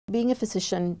Being a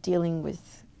physician dealing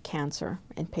with cancer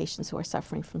and patients who are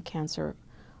suffering from cancer,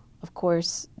 of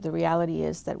course, the reality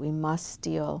is that we must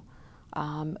deal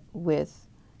with,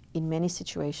 in many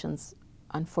situations,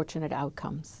 unfortunate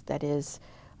outcomes. That is,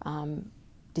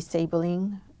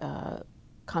 disabling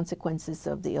consequences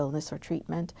of the illness or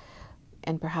treatment,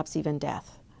 and perhaps even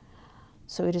death.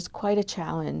 So it is quite a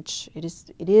challenge. It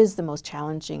is the most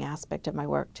challenging aspect of my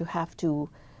work to have to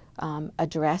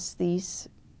address these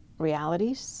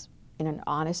realities in an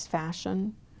honest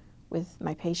fashion with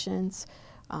my patients,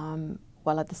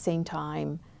 while at the same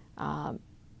time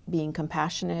being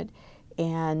compassionate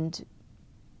and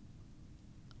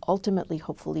ultimately,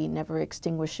 hopefully, never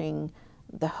extinguishing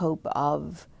the hope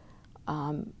of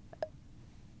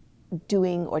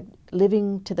doing or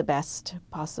living to the best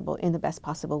possible, in the best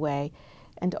possible way,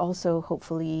 and also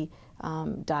hopefully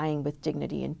dying with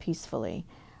dignity and peacefully.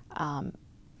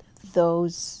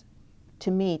 Those, to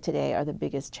me, today are the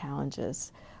biggest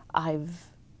challenges.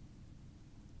 I've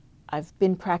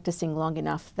been practicing long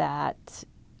enough that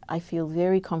I feel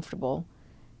very comfortable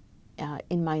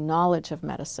in my knowledge of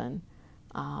medicine,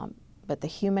 but the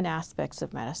human aspects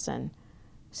of medicine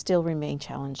still remain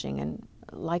challenging and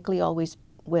likely always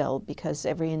will, because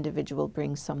every individual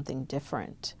brings something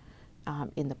different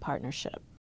in the partnership.